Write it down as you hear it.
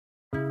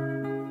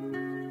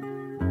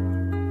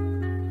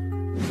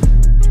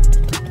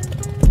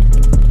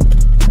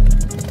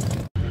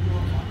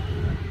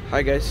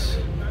Hi guys,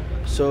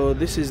 so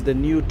this is the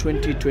new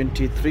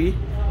 2023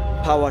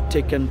 Power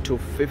Tekken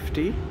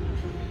 250.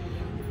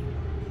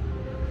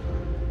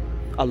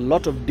 A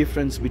lot of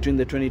difference between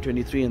the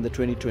 2023 and the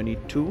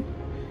 2022.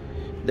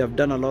 They have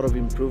done a lot of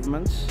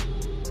improvements.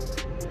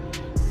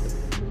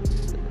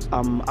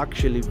 I'm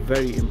actually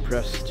very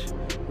impressed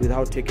with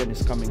how Tekken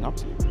is coming up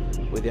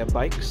with their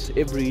bikes.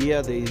 Every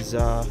year there's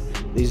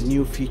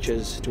new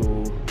features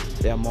to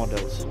their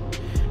models.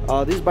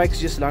 These bikes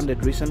just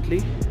landed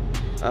recently.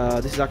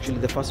 This is actually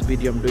the first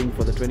video I'm doing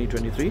for the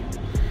 2023.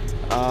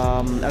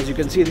 As you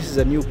can see, this is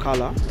a new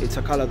color. It's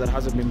a color that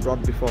hasn't been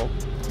brought before.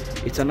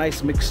 It's a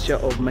nice mixture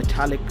of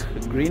metallic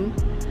green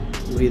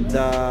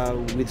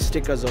with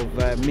stickers of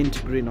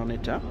mint green on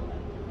it.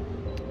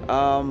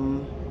 A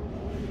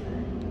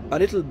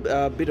little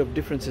bit of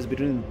differences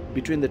between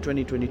the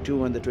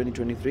 2022 and the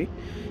 2023.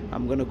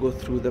 I'm gonna go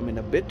through them in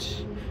a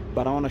bit,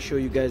 but I want to show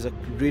you guys a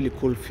really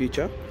cool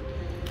feature.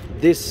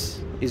 This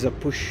is a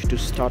push to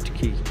start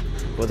key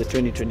for the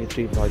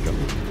 2023 version,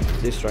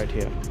 this right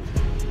here.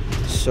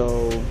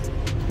 So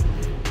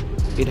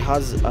it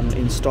has an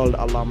installed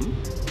alarm,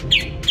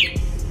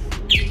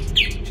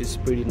 which is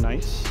pretty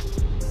nice.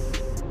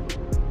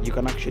 You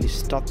can actually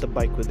start the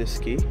bike with this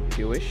key if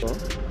you wish.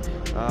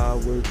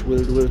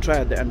 We'll try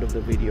at the end of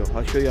the video.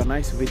 I'll show you a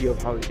nice video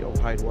of how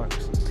it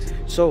works.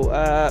 So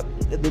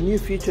the new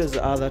features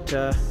are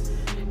that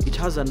it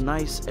has a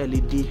nice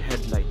LED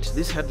headlight.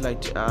 This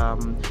headlight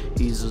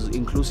is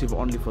inclusive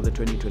only for the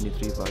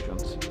 2023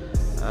 versions.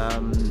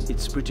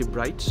 It's pretty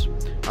bright.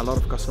 A lot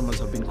of customers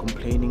have been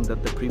complaining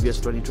that the previous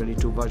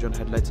 2022 version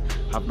headlights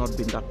have not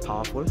been that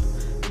powerful,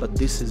 but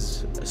this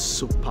is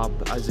superb,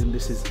 as in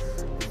this is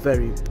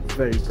very,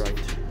 very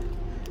bright.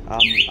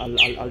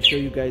 I'll show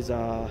you guys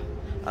a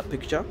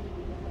picture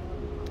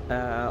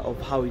of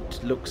how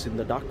it looks in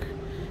the dark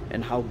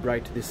and how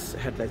bright these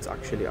headlights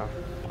actually are.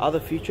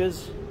 Other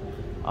features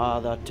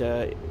are that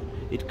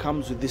it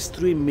comes with this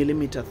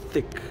 3mm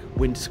thick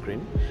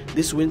windscreen.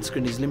 This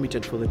windscreen is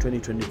limited for the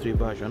 2023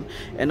 version,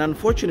 and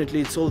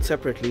unfortunately it's sold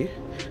separately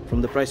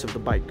from the price of the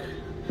bike.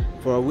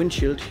 For a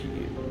windshield,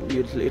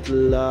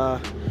 it'll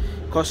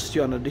cost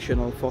you an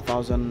additional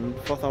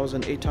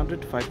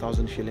 4,800 to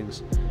 5,000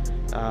 shillings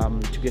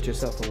to get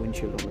yourself a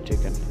windshield on the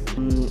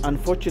Tekken.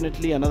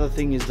 Unfortunately, another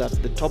thing is that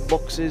the top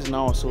boxes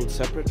now are sold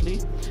separately.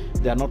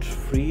 They are not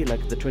free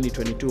like the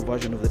 2022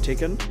 version of the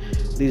Tekken.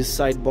 These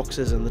side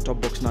boxes and the top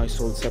box now is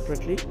sold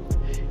separately.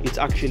 It's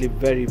actually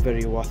very,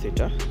 very worth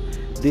it.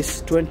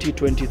 This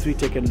 2023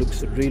 Tekken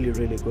looks really,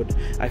 really good.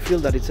 I feel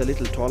that it's a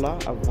little taller.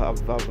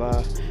 I've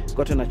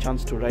gotten a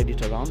chance to ride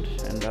it around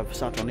and I've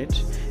sat on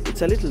it.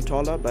 It's a little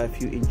taller by a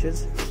few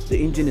inches. The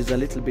engine is a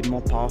little bit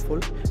more powerful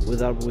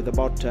with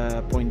about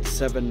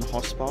 0.7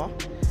 horsepower.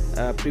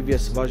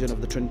 Previous version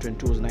of the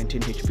 2022 was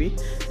 19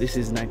 HP. This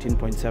is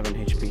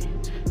 19.7 HP.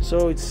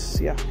 So it's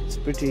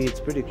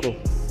pretty cool.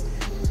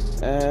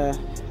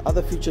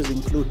 Other features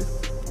include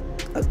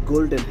a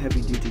golden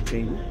heavy duty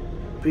chain.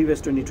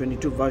 Previous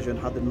 2022 version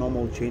had the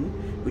normal chain,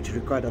 which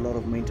required a lot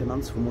of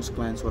maintenance for most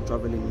clients who are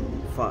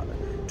traveling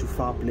to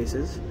far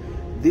places.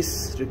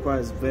 This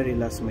requires very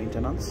less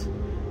maintenance.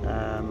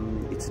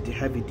 It's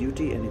heavy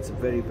duty and it's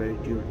very, very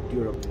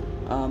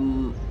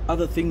durable.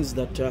 Other things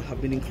that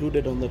have been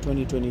included on the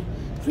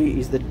 2023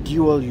 is the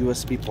dual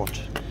USB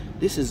port.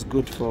 This is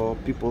good for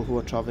people who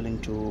are traveling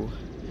to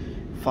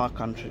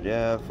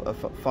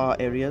far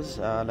areas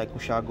like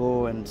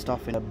Ushago and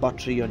stuff, and a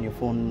battery on your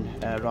phone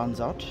runs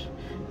out.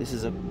 This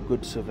is a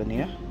good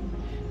souvenir.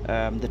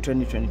 The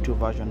 2022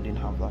 version didn't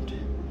have that.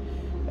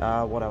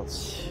 What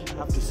else? I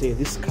have to say,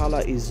 this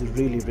color is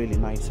really, really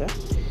nice.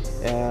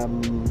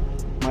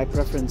 My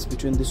preference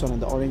between this one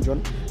and the orange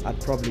one, I'd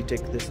probably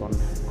take this one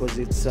because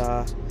it's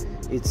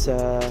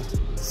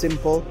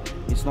simple,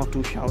 it's not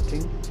too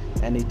shouting,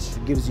 and it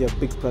gives you a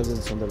big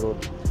presence on the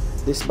road.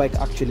 This bike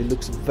actually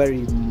looks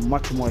very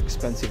much more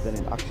expensive than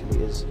it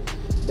actually is.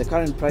 The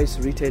current price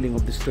retailing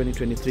of this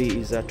 2023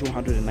 is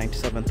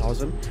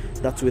 297,000.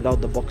 That's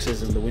without the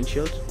boxes and the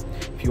windshield.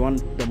 If you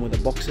want them with the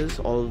boxes,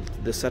 all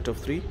the set of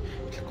three,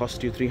 it'll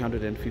cost you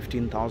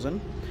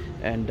 315,000.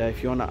 And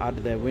if you want to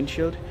add the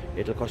windshield,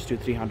 it'll cost you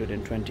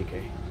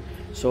 320k.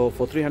 So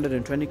for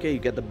 320k you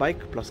get the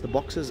bike plus the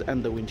boxes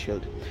and the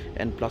windshield,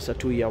 and plus a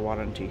 2-year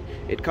warranty.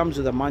 It comes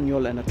with a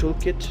manual and a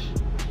toolkit.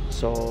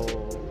 So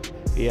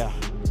yeah,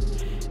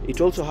 it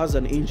also has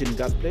an engine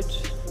guard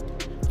plate.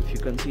 If you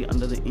can see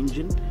under the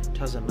engine, it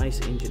has a nice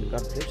engine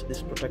guard plate.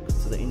 This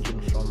protects the engine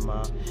from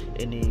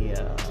any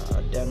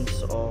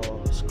dents or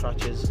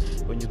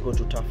scratches when you go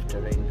to tough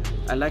terrain.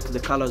 I like the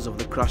colors of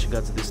the crash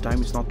guards this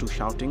time. It's not too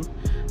shouting.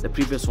 The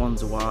previous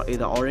ones were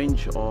either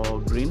orange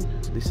or green.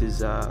 This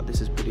is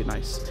pretty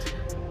nice.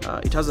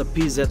 It has a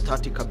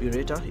PZ30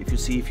 carburetor. If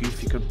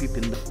you can peep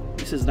in.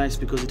 This is nice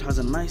because it has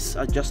a nice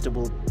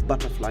adjustable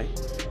butterfly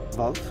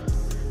valve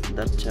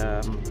that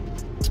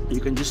you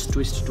can just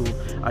twist to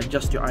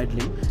adjust your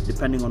idling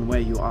depending on where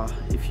you are.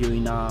 If you're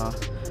in a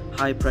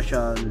high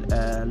pressure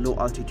low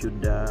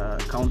altitude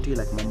county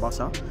like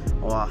Mombasa,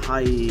 or a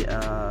high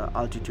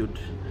altitude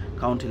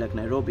county like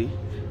Nairobi,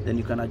 then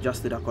you can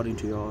adjust it according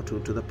to your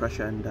to the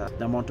pressure and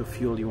the amount of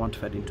fuel you want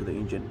fed into the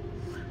engine.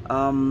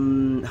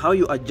 How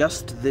you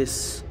adjust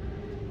this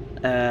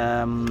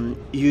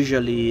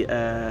usually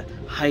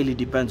highly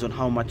depends on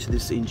how much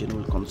this engine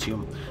will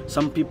consume.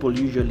 Some people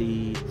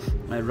usually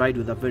ride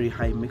with a very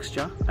high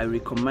mixture. I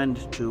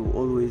recommend to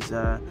always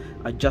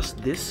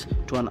adjust this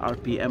to an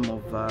RPM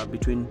of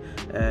between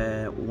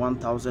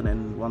 1000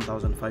 and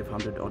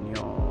 1500 on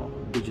your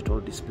digital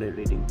display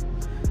reading.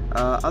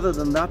 Other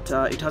than that,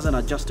 it has an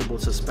adjustable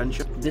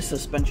suspension. This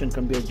suspension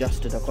can be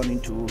adjusted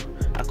according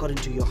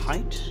to your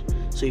height.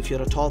 So if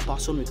you're a tall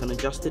person, we can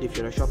adjust it. If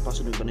you're a short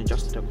person, we can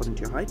adjust it according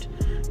to your height,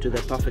 to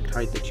the perfect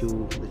height that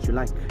you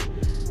like.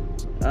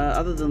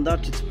 Other than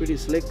that, it's pretty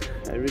slick.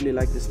 I really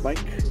like this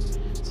bike.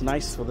 It's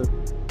nice for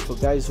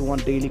guys who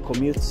want daily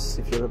commutes.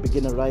 If you're a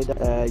beginner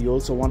rider, you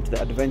also want the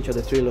adventure,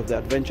 the thrill of the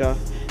adventure.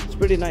 It's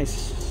pretty nice.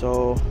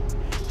 So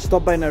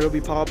stop by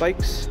Nairobi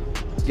Powerbikes,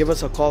 give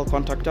us a call,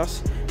 contact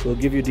us. We'll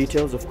give you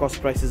details. Of course,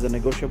 prices are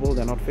negotiable,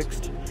 they're not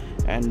fixed,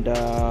 and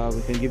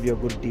we can give you a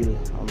good deal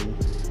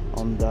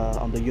on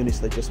the units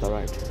that just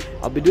arrived.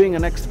 I'll be doing a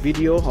next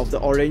video of the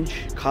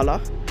orange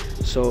color,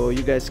 so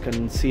you guys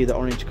can see the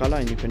orange color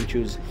and you can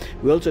choose.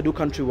 We also do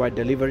countrywide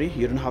delivery.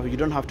 You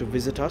don't have to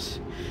visit us.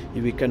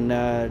 We can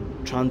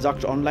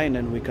transact online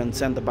and we can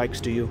send the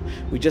bikes to you.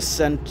 We just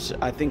sent,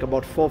 I think,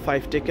 about 4 or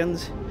 5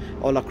 Tekkens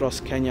all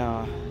across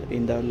Kenya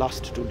in the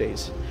last 2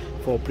 days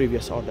for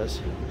previous orders.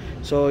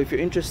 So if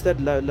you're interested,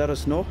 let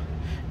us know,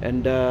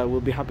 and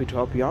we'll be happy to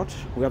help you out.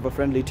 We have a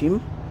friendly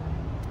team.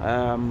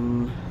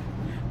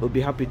 We'll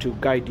be happy to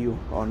guide you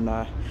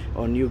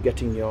on you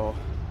getting your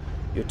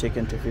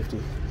Tekken 250.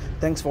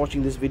 Thanks for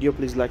watching this video.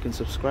 Please like and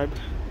subscribe,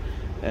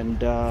 and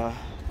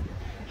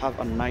have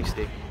a nice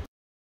day.